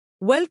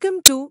Welcome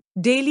to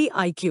Daily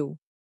IQ.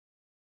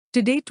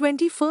 Today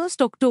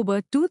 21st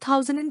October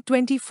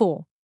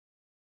 2024.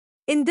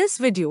 In this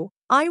video,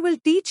 I will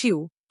teach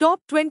you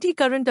top 20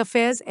 current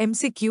affairs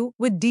MCQ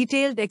with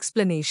detailed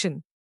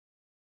explanation.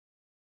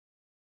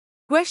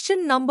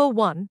 Question number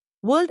 1.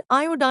 World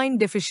Iodine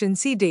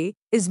Deficiency Day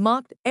is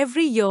marked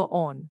every year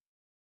on.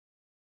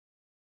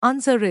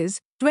 Answer is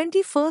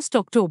 21st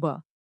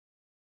October.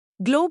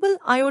 Global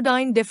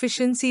Iodine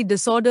Deficiency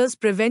Disorders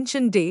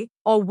Prevention Day,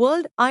 or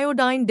World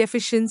Iodine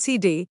Deficiency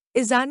Day,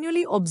 is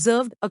annually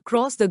observed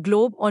across the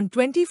globe on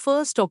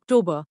 21st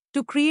October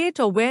to create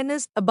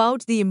awareness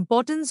about the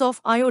importance of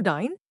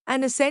iodine,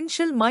 an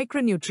essential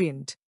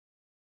micronutrient.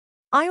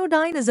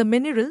 Iodine is a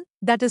mineral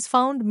that is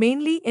found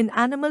mainly in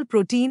animal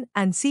protein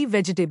and sea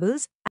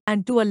vegetables,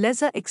 and to a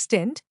lesser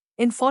extent,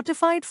 in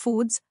fortified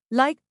foods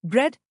like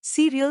bread,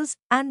 cereals,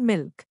 and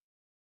milk.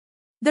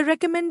 The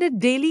recommended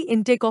daily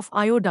intake of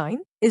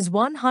iodine is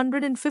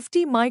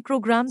 150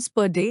 micrograms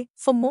per day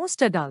for most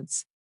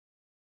adults.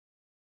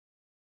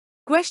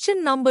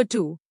 Question number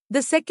 2.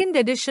 The second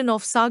edition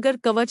of Sagar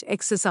Kavach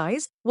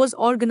exercise was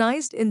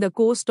organized in the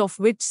coast of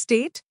which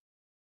state?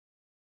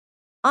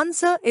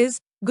 Answer is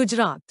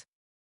Gujarat.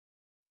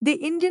 The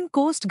Indian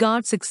Coast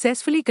Guard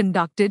successfully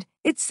conducted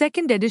its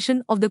second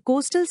edition of the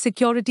Coastal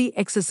Security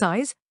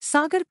Exercise,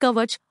 Sagar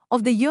Kavach,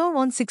 of the year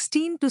on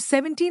 16 to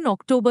 17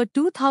 October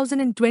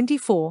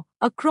 2024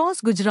 across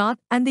Gujarat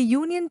and the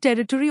Union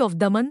Territory of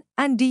Daman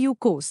and Diu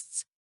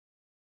coasts.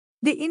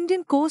 The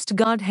Indian Coast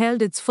Guard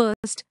held its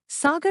first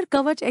Sagar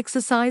Kavach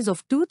exercise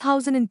of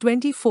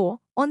 2024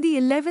 on the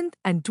 11th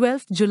and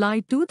 12th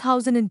July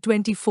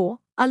 2024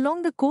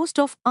 along the coast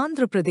of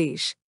Andhra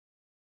Pradesh.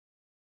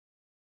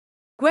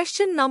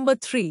 Question number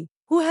 3.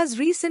 Who has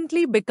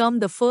recently become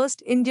the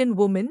first Indian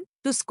woman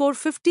to score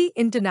 50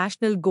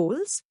 international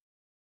goals?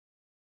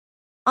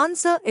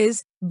 Answer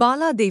is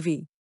Bala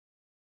Devi.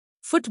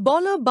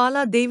 Footballer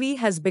Bala Devi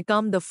has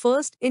become the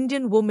first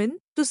Indian woman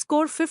to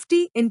score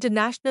 50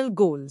 international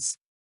goals.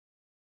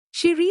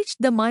 She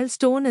reached the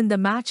milestone in the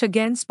match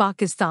against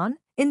Pakistan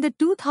in the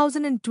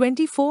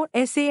 2024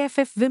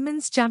 SAFF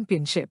Women's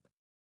Championship.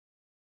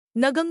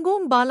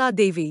 Nagangom Bala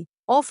Devi,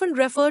 often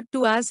referred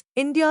to as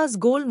India's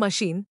goal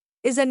machine,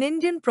 is an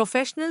Indian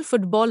professional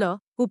footballer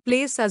who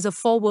plays as a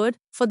forward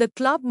for the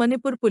club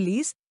Manipur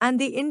Police and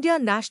the India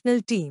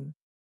national team.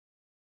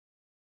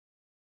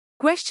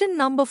 Question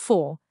number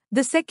 4.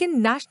 The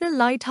second National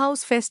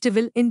Lighthouse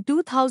Festival in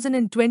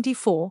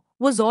 2024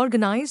 was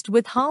organized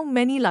with how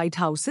many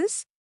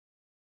lighthouses?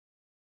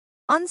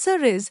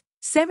 Answer is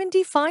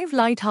 75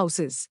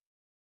 lighthouses.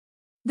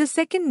 The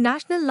second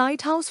National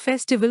Lighthouse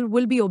Festival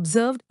will be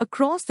observed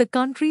across the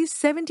country's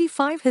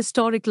 75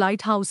 historic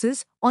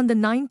lighthouses on the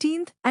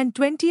 19th and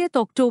 20th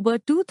October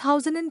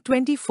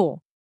 2024.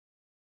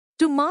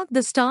 To mark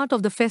the start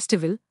of the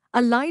festival,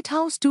 a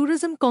Lighthouse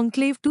Tourism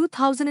Conclave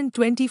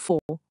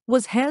 2024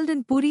 was held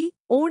in Puri,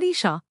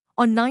 Odisha,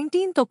 on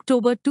 19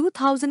 October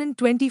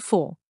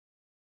 2024.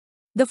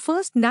 The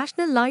first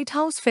National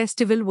Lighthouse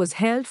Festival was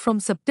held from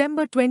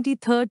September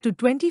 23 to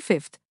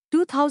 25,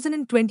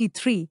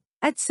 2023,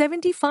 at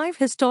 75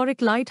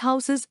 historic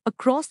lighthouses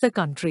across the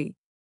country.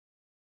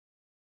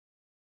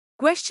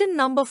 Question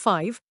number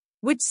 5.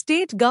 Which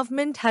state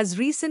government has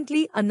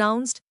recently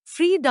announced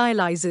free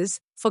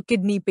dialysis for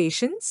kidney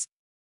patients?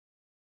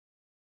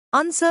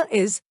 Answer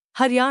is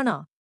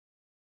Haryana.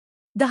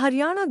 The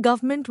Haryana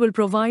government will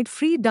provide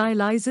free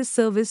dialysis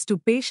service to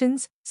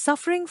patients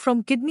suffering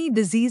from kidney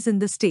disease in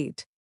the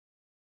state.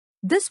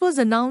 This was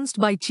announced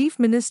by Chief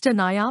Minister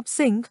Nayaab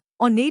Singh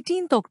on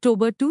 18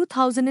 October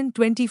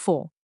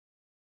 2024.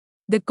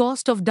 The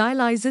cost of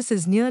dialysis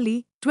is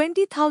nearly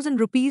 20,000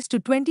 rupees to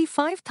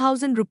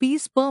 25,000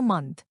 rupees per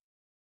month.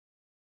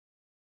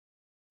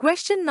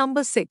 Question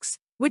number 6.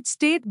 Which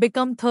state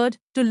became third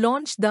to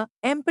launch the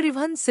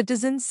M-Parivahan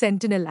Citizen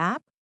Sentinel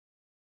app?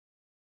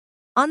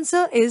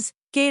 Answer is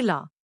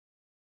Kerala.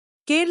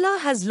 Kerala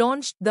has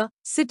launched the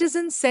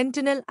Citizen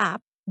Sentinel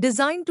app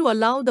designed to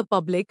allow the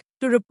public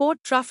to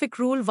report traffic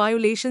rule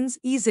violations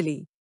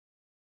easily.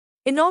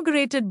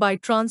 Inaugurated by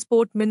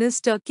Transport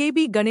Minister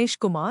KB Ganesh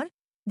Kumar,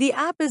 the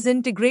app is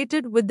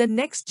integrated with the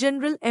next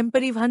general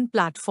M-Parivahan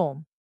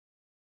platform.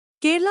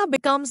 Kerala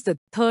becomes the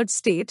third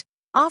state,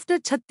 after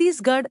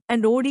Chhattisgarh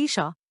and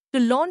Odisha, to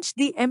launch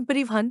the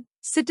M-Parivahan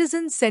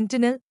Citizen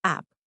Sentinel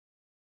app.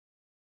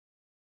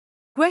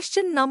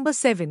 Question number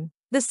 7.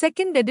 The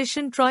second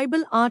edition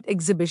Tribal Art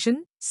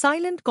Exhibition,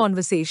 Silent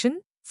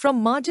Conversation,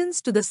 From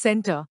Margins to the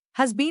Center,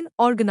 has been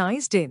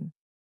organized in.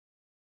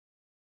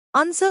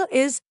 Answer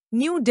is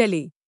New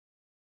Delhi.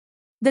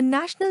 The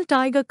National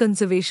Tiger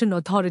Conservation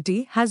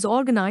Authority has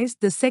organized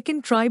the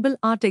second Tribal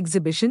Art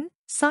Exhibition,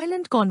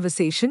 Silent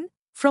Conversation,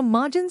 From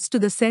Margins to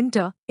the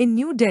Center, in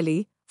New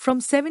Delhi, from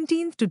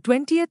 17th to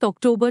 20th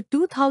October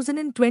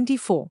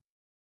 2024.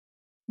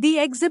 The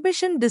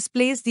exhibition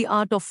displays the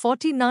art of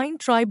 49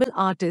 tribal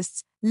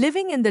artists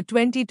living in the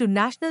 22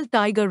 national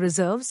tiger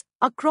reserves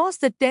across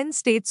the 10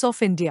 states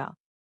of India.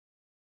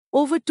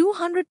 Over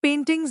 200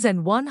 paintings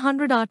and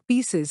 100 art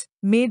pieces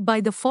made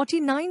by the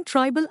 49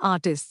 tribal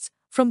artists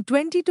from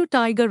 22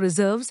 tiger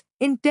reserves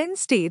in 10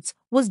 states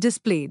was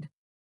displayed.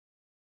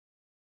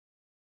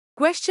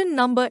 Question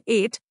number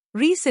 8.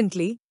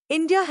 Recently,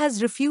 India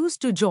has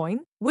refused to join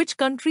which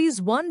country's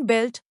One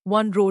Belt,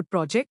 One Road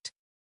project?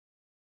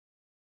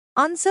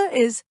 Answer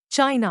is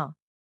China.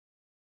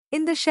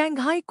 In the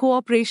Shanghai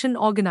Cooperation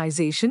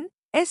Organization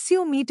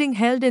 (SCO) meeting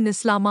held in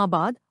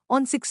Islamabad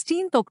on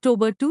 16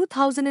 October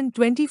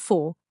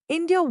 2024,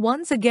 India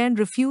once again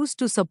refused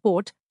to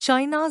support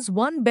China's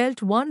One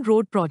Belt, One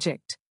Road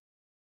project.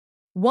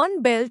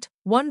 One Belt,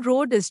 One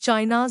Road is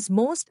China's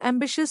most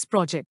ambitious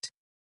project.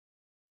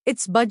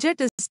 Its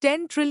budget is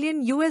 10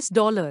 trillion US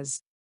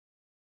dollars.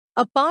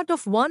 A part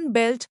of One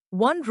Belt,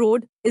 One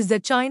Road is the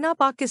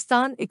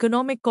China-Pakistan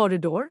Economic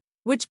Corridor,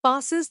 which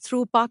passes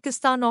through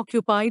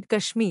Pakistan-occupied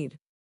Kashmir,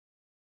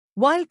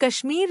 while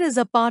Kashmir is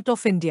a part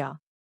of India.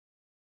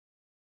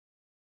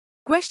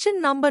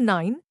 Question number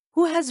 9.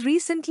 Who has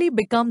recently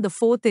become the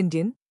fourth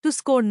Indian to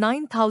score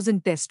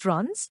 9,000 test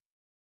runs?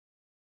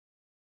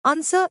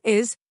 Answer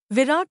is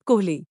Virat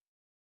Kohli.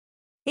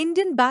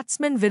 Indian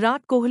batsman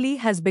Virat Kohli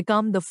has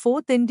become the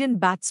fourth Indian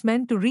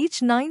batsman to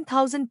reach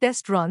 9,000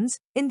 test runs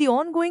in the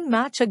ongoing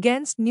match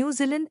against New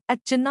Zealand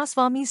at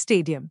Chinnaswamy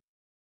Stadium.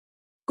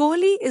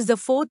 Kohli is the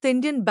fourth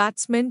Indian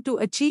batsman to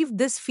achieve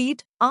this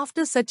feat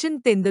after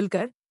Sachin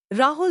Tendulkar,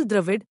 Rahul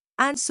Dravid,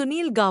 and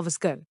Sunil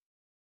Gavaskar.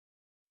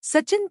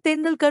 Sachin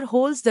Tendulkar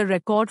holds the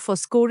record for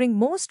scoring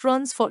most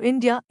runs for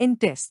India in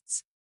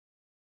tests.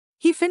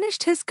 He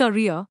finished his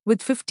career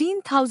with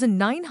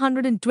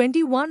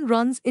 15,921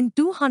 runs in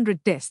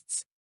 200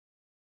 tests.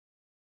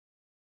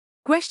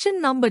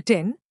 Question number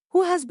 10.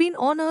 Who has been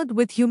honored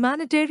with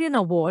Humanitarian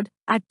Award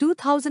at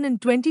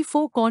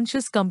 2024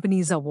 Conscious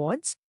Companies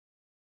Awards?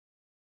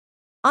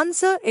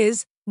 Answer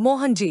is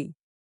Mohanji.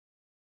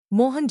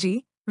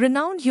 Mohanji,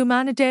 renowned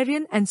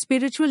humanitarian and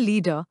spiritual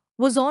leader,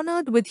 was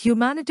honored with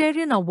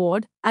Humanitarian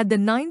Award at the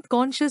 9th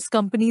Conscious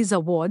Companies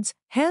Awards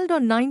held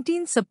on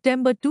 19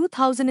 September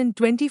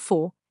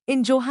 2024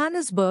 in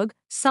Johannesburg,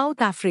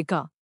 South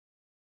Africa.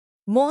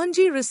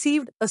 Mohanji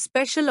received a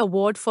special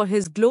award for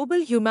his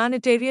global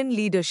humanitarian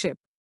leadership.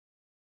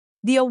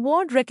 The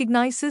award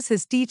recognizes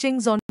his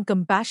teachings on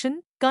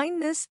compassion,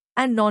 kindness,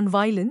 and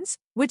nonviolence,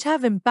 which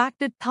have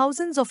impacted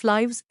thousands of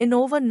lives in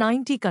over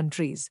 90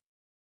 countries.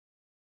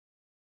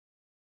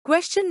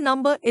 Question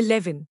number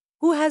 11.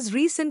 Who has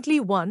recently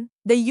won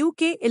the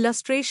UK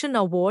Illustration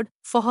Award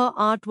for her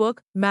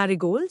artwork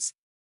Marigolds?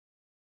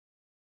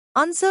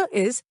 Answer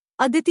is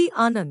Aditi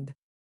Anand.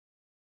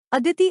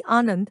 Aditi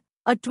Anand,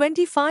 a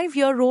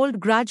 25-year-old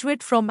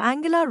graduate from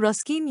Angela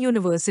Ruskin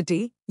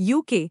University,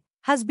 UK,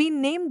 has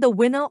been named the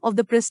winner of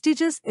the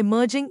prestigious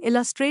Emerging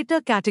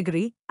Illustrator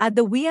category at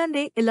the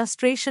V&A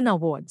Illustration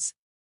Awards.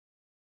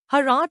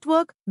 Her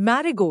artwork,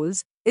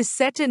 Marigolds, is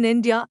set in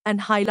India and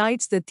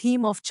highlights the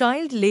theme of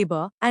child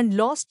labor and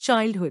lost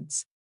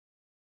childhoods.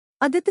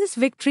 Aditi's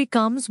victory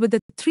comes with a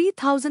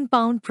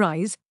 £3,000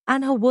 prize,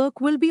 and her work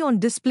will be on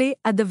display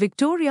at the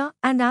Victoria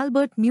and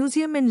Albert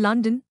Museum in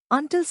London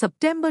until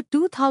September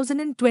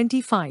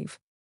 2025.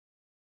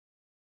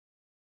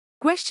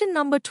 Question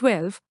number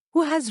 12.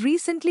 Who has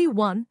recently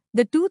won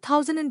the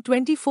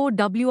 2024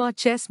 WR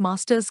Chess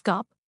Masters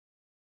Cup?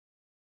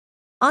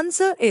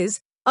 Answer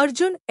is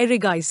Arjun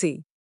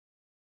Erigaisi.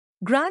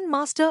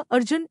 Grandmaster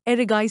Arjun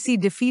Erigaisi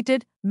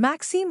defeated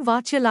Maxime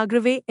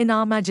Vachier-Lagrave in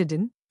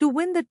Armageddon to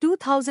win the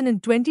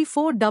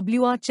 2024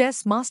 WR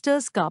Chess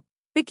Masters Cup,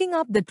 picking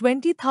up the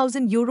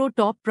 €20,000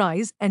 top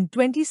prize and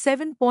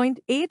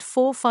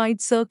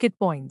 27.845 circuit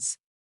points.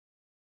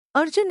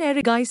 Arjun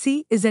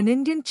Erigaisi is an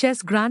Indian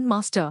chess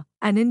grandmaster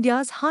and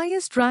India's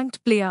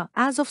highest-ranked player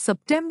as of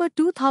September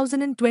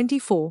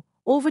 2024,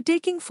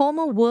 overtaking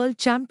former world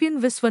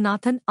champion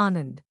Viswanathan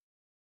Anand.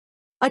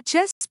 A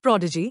chess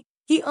prodigy,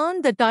 he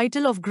earned the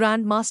title of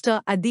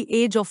Grandmaster at the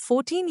age of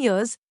 14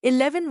 years,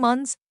 11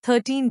 months,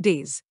 13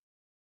 days.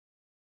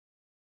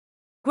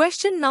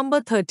 Question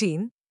number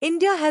 13.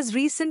 India has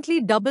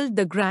recently doubled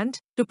the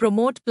grant to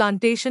promote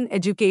plantation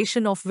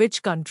education of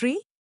which country?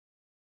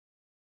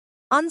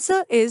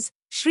 Answer is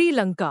Sri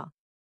Lanka.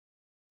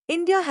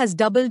 India has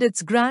doubled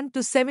its grant to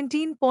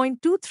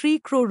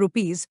 17.23 crore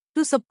rupees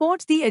to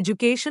support the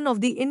education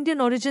of the Indian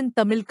origin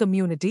Tamil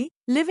community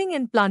living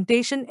in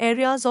plantation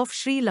areas of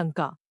Sri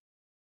Lanka.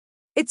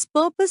 Its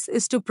purpose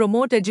is to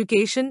promote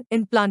education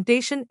in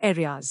plantation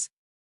areas.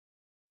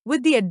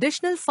 With the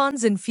additional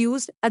funds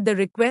infused at the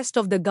request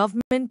of the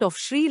government of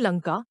Sri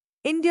Lanka,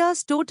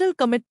 India's total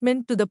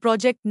commitment to the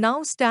project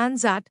now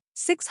stands at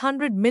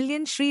 600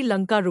 million Sri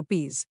Lanka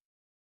rupees.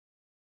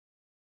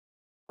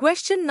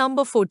 Question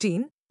number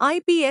 14.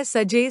 IPS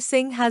Ajay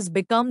Singh has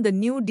become the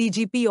new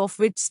DGP of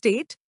which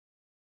state?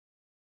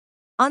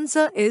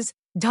 Answer is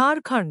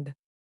Jharkhand.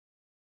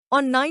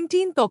 On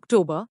 19th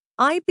October,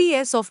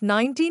 IPS of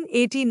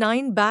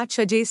 1989 batch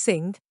Ajay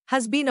Singh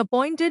has been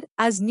appointed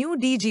as new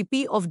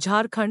DGP of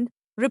Jharkhand,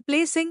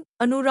 replacing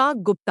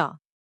Anurag Gupta.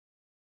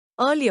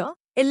 Earlier,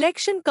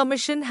 Election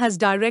Commission has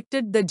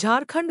directed the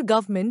Jharkhand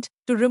government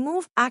to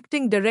remove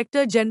Acting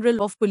Director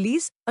General of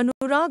Police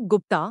Anurag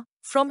Gupta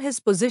from his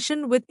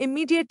position with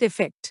immediate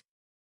effect.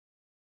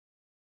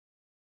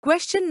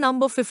 Question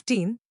number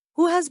 15.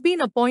 Who has been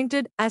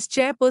appointed as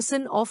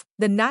chairperson of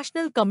the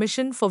National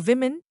Commission for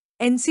Women,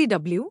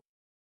 NCW?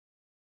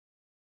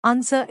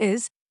 Answer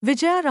is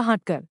Vijaya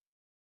Rahatkar.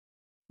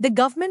 The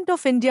Government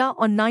of India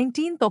on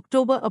 19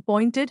 October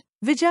appointed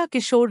Vijaya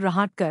Kishore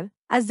Rahatkar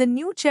as the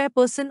new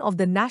chairperson of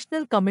the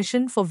National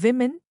Commission for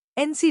Women,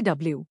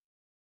 NCW.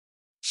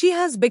 She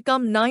has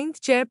become 9th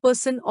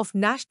chairperson of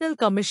National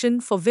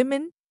Commission for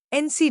Women,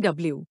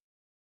 NCW.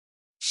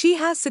 She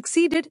has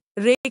succeeded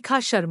Rekha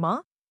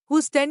Sharma,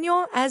 whose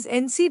tenure as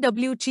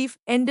NCW chief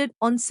ended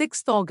on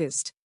 6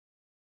 August.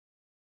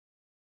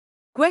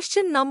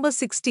 Question number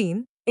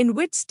 16. In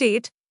which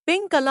state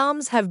pink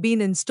alarms have been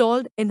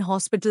installed in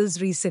hospitals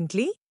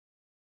recently?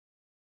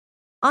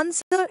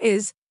 Answer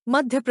is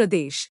Madhya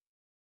Pradesh.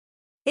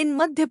 In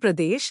Madhya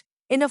Pradesh,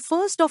 in a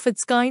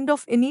first-of-its-kind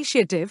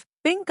initiative,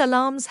 pink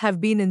alarms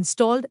have been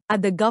installed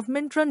at the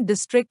government-run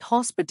district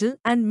hospital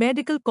and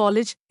medical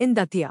college in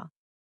Datia.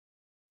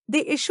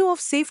 The issue of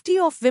safety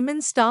of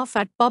women staff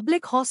at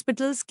public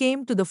hospitals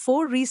came to the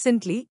fore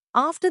recently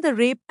after the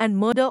rape and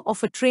murder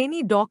of a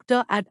trainee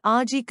doctor at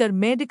Arjikar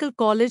Medical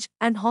College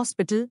and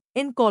Hospital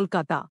in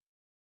Kolkata.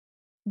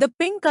 The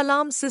pink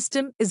alarm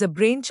system is a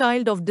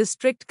brainchild of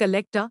District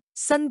Collector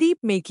Sandeep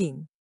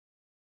Making.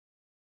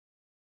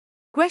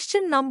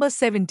 Question number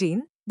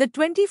 17. The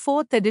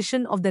 24th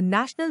edition of the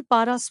National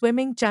Para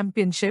Swimming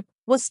Championship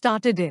was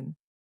started in.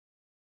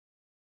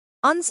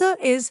 Answer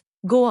is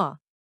Goa.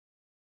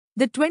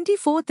 The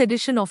 24th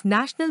edition of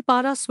National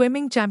Para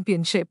Swimming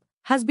Championship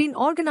has been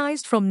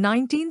organized from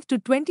 19th to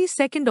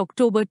 22nd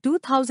October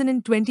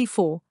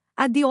 2024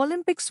 at the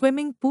Olympic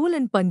Swimming Pool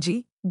in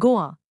Panji,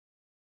 Goa.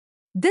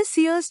 This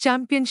year's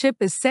championship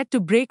is set to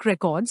break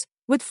records,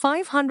 with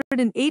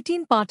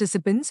 518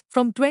 participants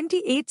from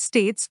 28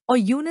 states or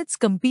units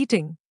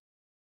competing.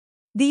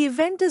 The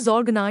event is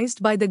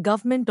organized by the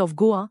Government of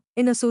Goa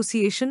in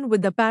association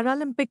with the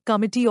Paralympic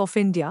Committee of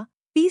India,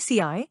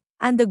 PCI,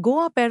 and the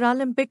Goa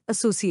Paralympic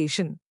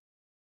Association.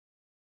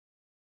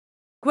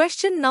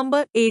 Question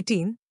number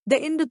 18.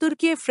 The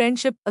Indo-Turkey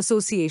Friendship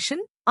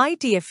Association,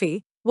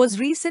 ITFA, was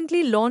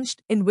recently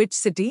launched in which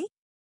city?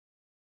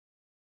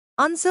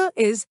 Answer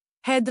is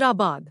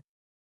Hyderabad.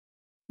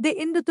 The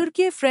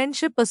Indo-Turkey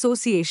Friendship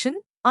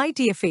Association,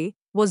 ITFA,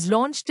 was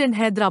launched in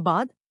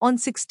Hyderabad on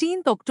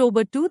 16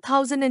 October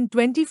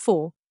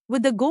 2024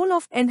 with the goal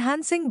of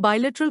enhancing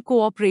bilateral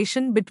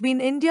cooperation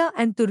between India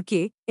and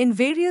Turkey in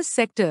various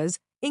sectors,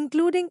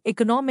 including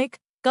economic,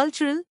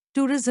 cultural,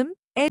 tourism,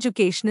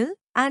 educational,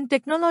 and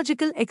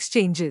technological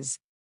exchanges.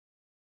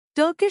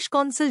 Turkish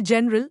Consul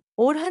General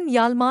Orhan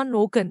Yalman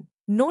Okan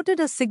noted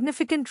a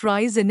significant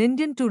rise in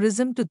Indian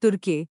tourism to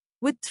Turkey,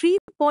 with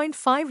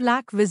 3.5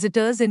 lakh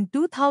visitors in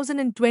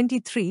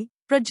 2023,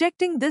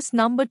 projecting this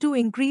number to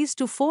increase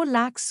to 4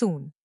 lakh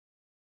soon.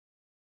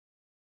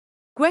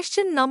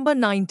 Question number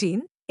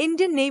 19.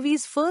 Indian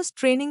Navy's first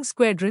training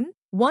squadron,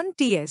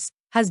 1TS,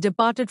 has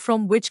departed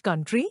from which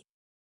country?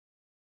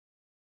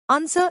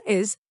 Answer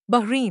is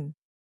Bahrain.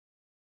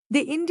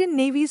 The Indian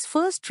Navy's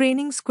first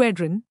training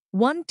squadron,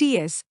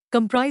 1TS,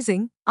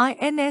 comprising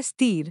INS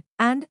Tir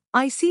and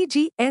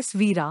ICGS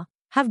Veera,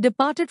 have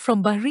departed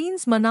from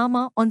Bahrain's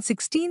Manama on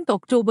 16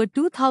 October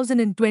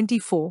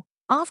 2024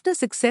 after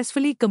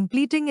successfully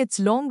completing its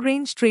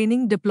long-range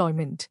training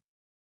deployment.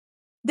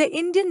 The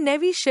Indian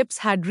Navy ships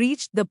had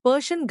reached the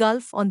Persian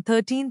Gulf on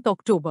 13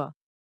 October.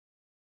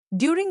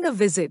 During the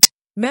visit,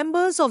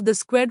 members of the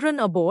squadron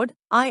aboard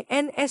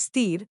INS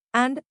Tir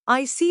and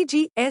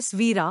ICGS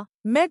Veera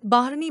met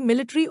Bahraini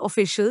military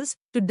officials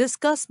to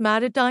discuss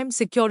maritime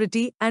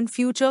security and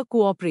future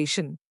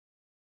cooperation.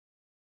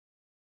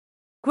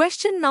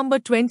 Question number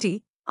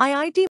 20.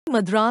 IIT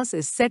Madras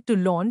is set to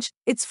launch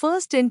its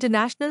first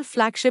international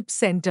flagship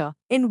center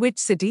in which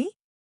city?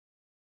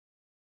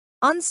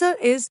 Answer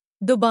is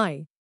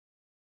Dubai.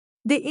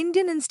 The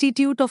Indian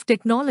Institute of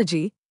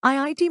Technology,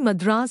 IIT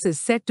Madras,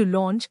 is set to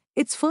launch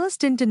its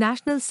first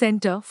international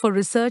center for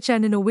research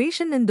and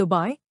innovation in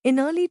Dubai in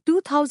early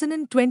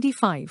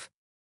 2025.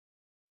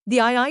 The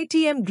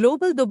IITM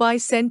Global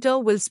Dubai Center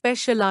will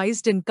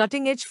specialize in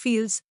cutting-edge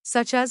fields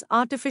such as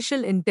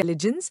artificial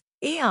intelligence,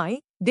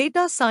 AI,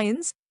 data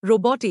science,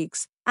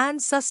 robotics,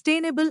 and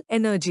sustainable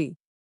energy.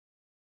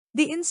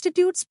 The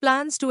institute's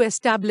plans to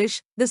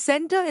establish the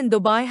center in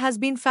Dubai has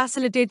been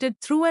facilitated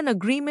through an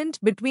agreement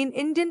between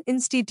Indian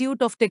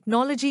Institute of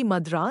Technology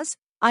Madras,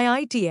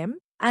 IITM,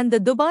 and the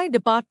Dubai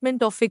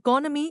Department of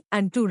Economy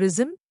and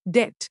Tourism,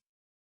 DET.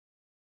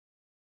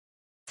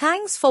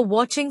 Thanks for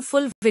watching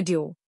full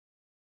video.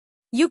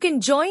 You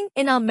can join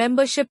in our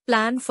membership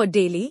plan for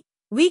daily,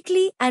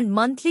 weekly and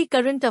monthly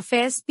current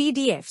affairs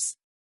PDFs.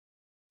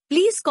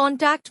 Please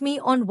contact me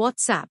on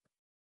WhatsApp.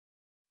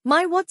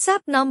 My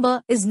WhatsApp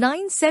number is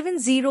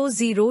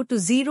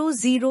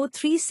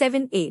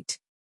 9700200378.